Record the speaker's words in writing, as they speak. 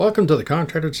Welcome to the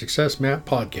Contractor Success Map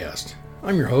podcast.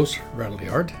 I'm your host, Bradley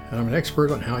Hart, and I'm an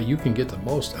expert on how you can get the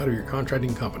most out of your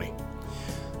contracting company.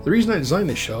 The reason I designed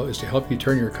this show is to help you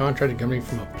turn your contracting company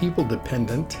from a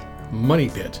people-dependent money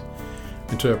pit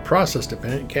into a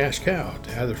process-dependent cash cow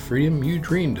to have the freedom you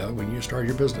dreamed of when you started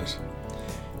your business.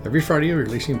 Every Friday, we're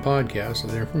releasing podcasts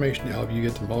with information to help you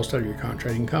get the most out of your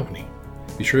contracting company.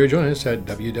 Be sure to join us at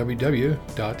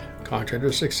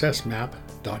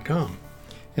www.contractorsuccessmap.com.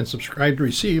 and subscribe to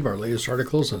receive our latest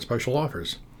articles and special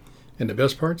offers. And the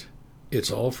best part,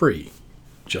 it's all free,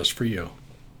 just for you.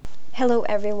 Hello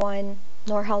everyone,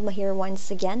 Norhalma here once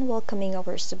again, welcoming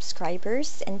our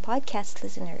subscribers and podcast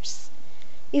listeners.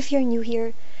 If you're new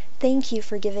here, thank you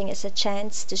for giving us a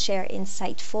chance to share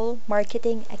insightful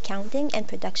marketing, accounting, and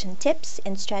production tips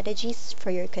and strategies for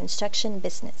your construction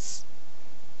business.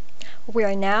 We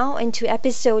are now into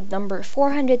episode number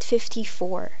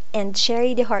 454, and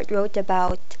Sherry DeHart wrote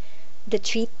about the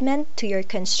treatment to your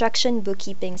construction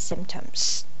bookkeeping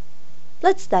symptoms.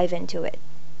 Let's dive into it.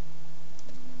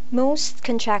 Most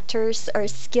contractors are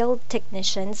skilled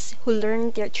technicians who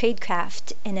learn their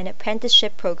tradecraft in an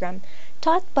apprenticeship program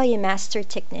taught by a master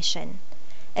technician,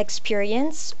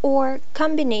 experience, or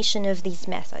combination of these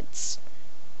methods.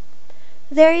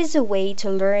 There is a way to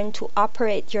learn to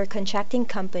operate your contracting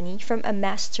company from a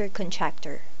master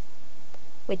contractor.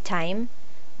 With time,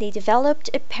 they developed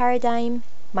a paradigm,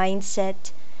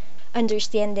 mindset,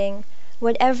 understanding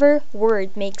whatever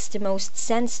word makes the most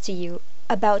sense to you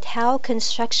about how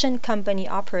construction company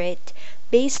operate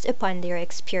based upon their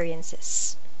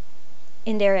experiences.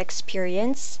 In their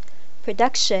experience,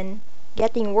 production,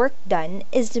 getting work done,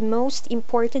 is the most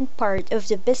important part of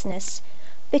the business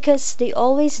because they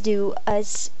always do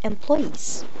as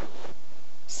employees.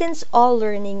 Since all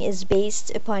learning is based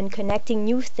upon connecting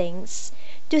new things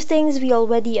to things we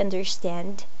already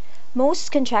understand,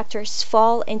 most contractors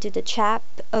fall into the trap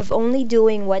of only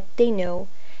doing what they know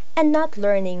and not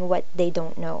learning what they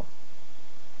don't know.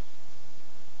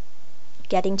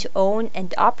 Getting to own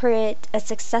and operate a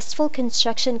successful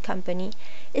construction company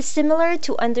is similar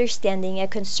to understanding a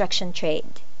construction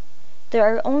trade. There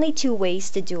are only two ways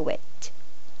to do it: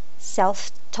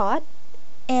 self-taught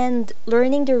and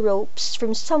learning the ropes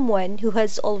from someone who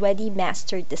has already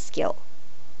mastered the skill.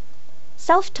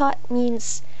 Self-taught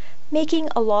means making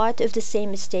a lot of the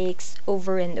same mistakes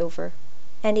over and over,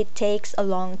 and it takes a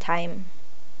long time.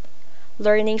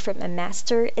 Learning from a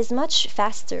master is much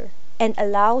faster and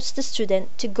allows the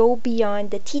student to go beyond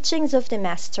the teachings of the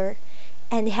master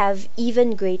and have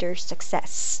even greater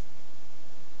success.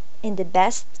 In the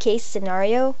best case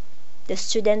scenario, the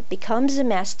student becomes a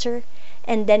master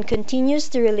and then continues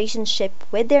the relationship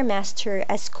with their master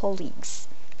as colleagues,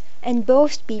 and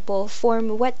both people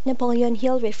form what Napoleon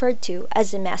Hill referred to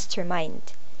as a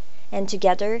mastermind, and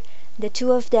together the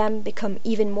two of them become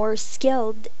even more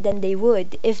skilled than they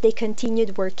would if they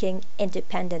continued working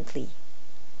independently.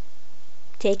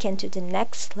 Taken to the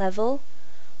next level,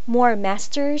 more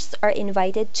masters are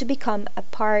invited to become a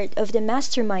part of the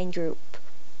mastermind group,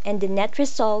 and the net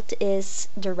result is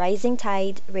the rising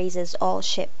tide raises all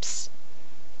ships,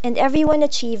 and everyone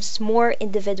achieves more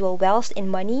individual wealth in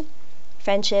money,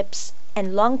 friendships,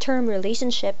 and long-term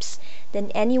relationships than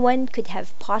anyone could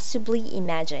have possibly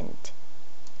imagined.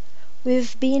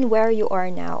 We've been where you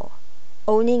are now,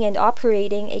 owning and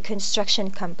operating a construction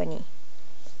company.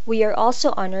 We are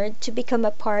also honored to become a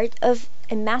part of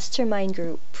a mastermind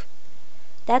group.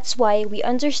 That's why we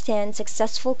understand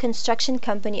successful construction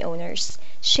company owners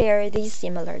share these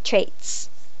similar traits.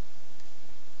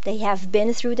 They have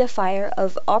been through the fire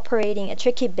of operating a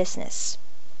tricky business,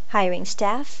 hiring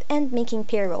staff, and making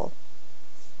payroll.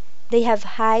 They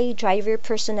have high driver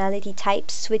personality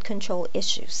types with control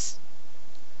issues.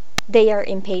 They are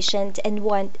impatient and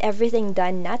want everything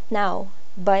done not now,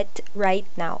 but right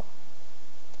now.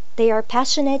 They are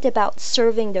passionate about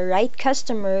serving the right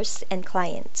customers and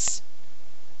clients.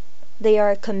 They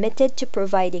are committed to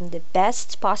providing the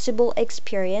best possible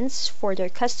experience for their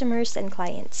customers and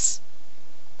clients.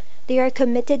 They are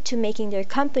committed to making their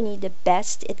company the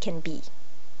best it can be.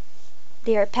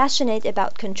 They are passionate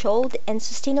about controlled and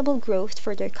sustainable growth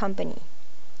for their company.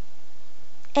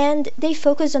 And they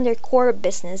focus on their core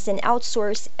business and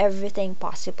outsource everything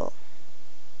possible.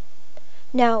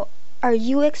 Now, are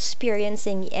you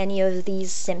experiencing any of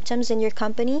these symptoms in your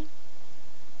company?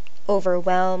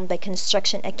 Overwhelmed by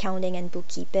construction accounting and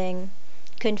bookkeeping,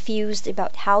 confused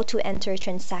about how to enter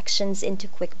transactions into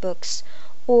QuickBooks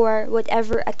or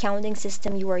whatever accounting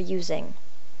system you are using,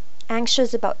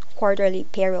 anxious about quarterly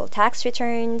payroll tax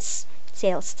returns,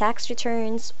 sales tax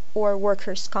returns, or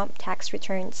workers' comp tax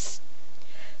returns,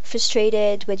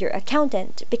 frustrated with your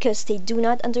accountant because they do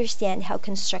not understand how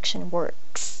construction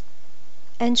works,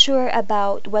 unsure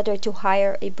about whether to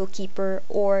hire a bookkeeper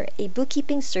or a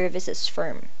bookkeeping services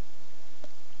firm,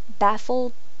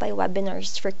 baffled by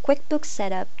webinars for QuickBooks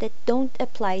setup that don't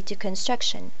apply to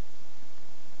construction,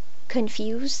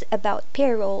 confused about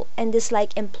payroll and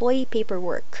dislike employee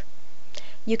paperwork.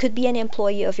 You could be an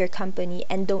employee of your company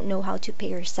and don't know how to pay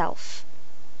yourself.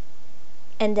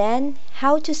 And then,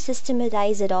 how to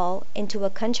systematize it all into a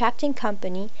contracting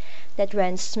company that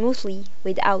runs smoothly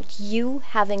without you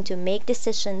having to make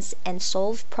decisions and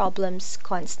solve problems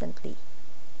constantly.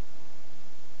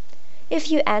 If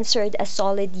you answered a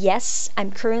solid yes,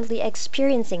 I'm currently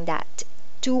experiencing that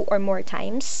 2 or more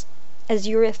times, as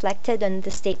you reflected on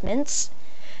the statements,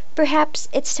 perhaps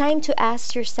it's time to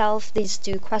ask yourself these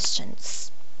 2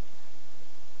 questions.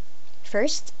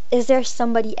 First, is there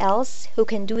somebody else who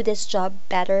can do this job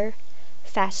better,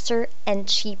 faster, and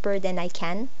cheaper than I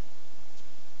can?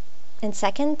 And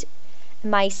second,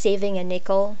 am I saving a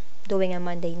nickel doing a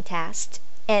mundane task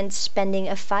and spending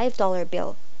a $5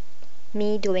 bill,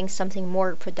 me doing something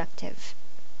more productive?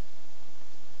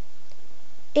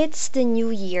 It's the new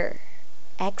year.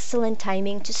 Excellent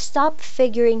timing to stop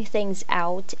figuring things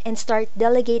out and start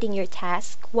delegating your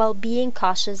task while being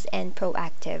cautious and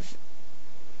proactive.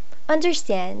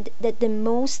 Understand that the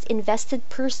most invested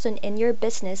person in your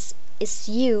business is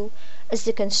you as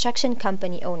the construction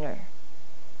company owner.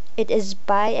 It is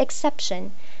by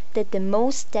exception that the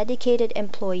most dedicated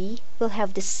employee will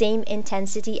have the same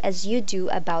intensity as you do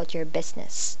about your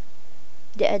business.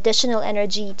 The additional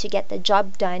energy to get the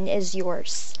job done is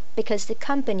yours because the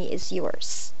company is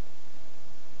yours.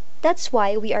 That's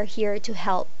why we are here to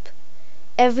help.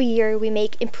 Every year we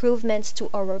make improvements to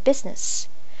our business.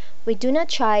 We do not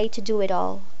try to do it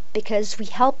all because we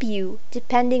help you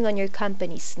depending on your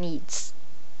company's needs.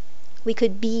 We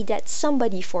could be that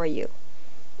somebody for you.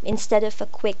 Instead of a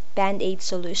quick band-aid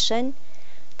solution,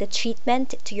 the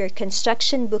treatment to your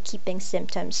construction bookkeeping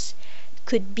symptoms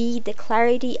could be the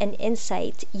clarity and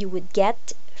insight you would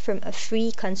get from a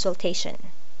free consultation.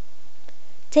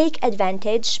 Take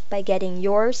advantage by getting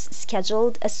yours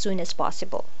scheduled as soon as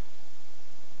possible.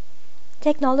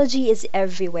 Technology is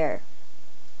everywhere.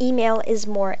 Email is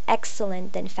more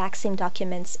excellent than faxing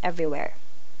documents everywhere.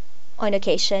 On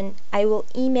occasion, I will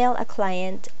email a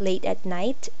client late at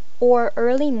night or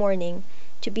early morning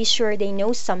to be sure they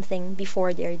know something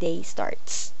before their day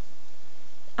starts.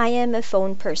 I am a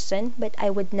phone person, but I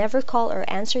would never call or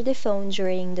answer the phone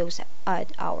during those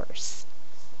odd hours.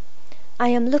 I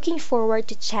am looking forward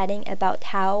to chatting about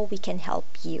how we can help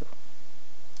you.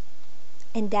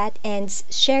 And that ends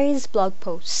Sherry's blog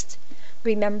post.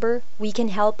 Remember, we can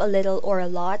help a little or a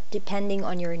lot depending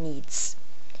on your needs.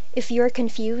 If you're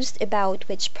confused about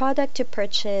which product to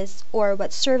purchase or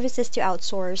what services to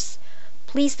outsource,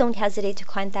 please don't hesitate to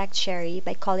contact Sherry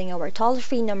by calling our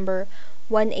toll-free number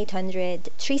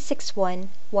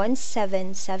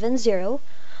 1-800-361-1770,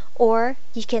 or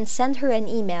you can send her an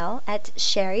email at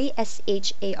Sherry,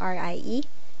 S-H-A-R-I-E,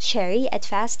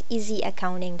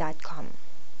 Sherry@fasteasyaccounting.com.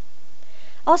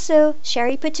 Also,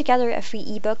 Sherry put together a free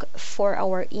ebook for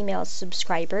our email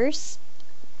subscribers,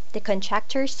 the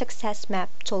Contractor Success Map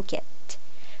Toolkit,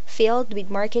 filled with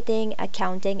marketing,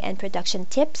 accounting, and production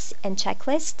tips and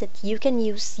checklists that you can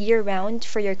use year-round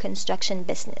for your construction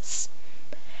business.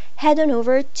 Head on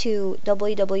over to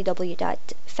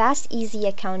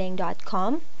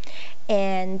www.fasteasyaccounting.com,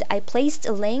 and I placed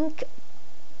a link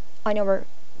on our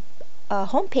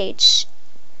homepage.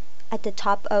 At the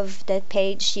top of the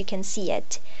page, you can see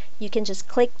it. You can just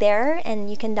click there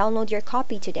and you can download your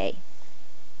copy today.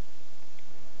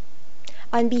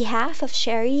 On behalf of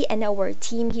Sherry and our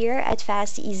team here at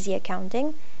Fast Easy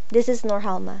Accounting, this is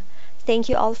Norhalma. Thank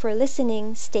you all for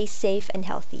listening. Stay safe and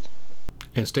healthy.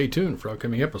 And stay tuned for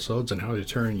upcoming episodes on how to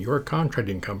turn your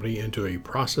contracting company into a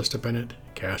process-dependent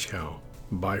cash cow.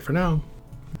 Bye for now.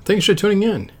 Thanks for tuning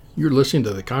in. You're listening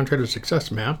to the Contractor Success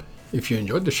Map. If you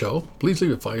enjoyed the show, please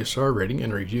leave a 5-star rating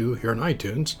and review here on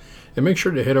iTunes, and make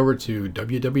sure to head over to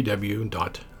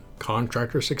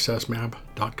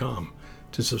www.contractorsuccessmap.com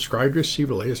to subscribe to receive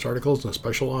the latest articles and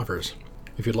special offers.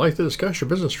 If you'd like to discuss your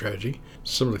business strategy,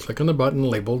 simply click on the button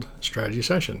labeled Strategy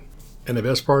Session. And the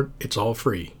best part, it's all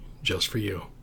free, just for you.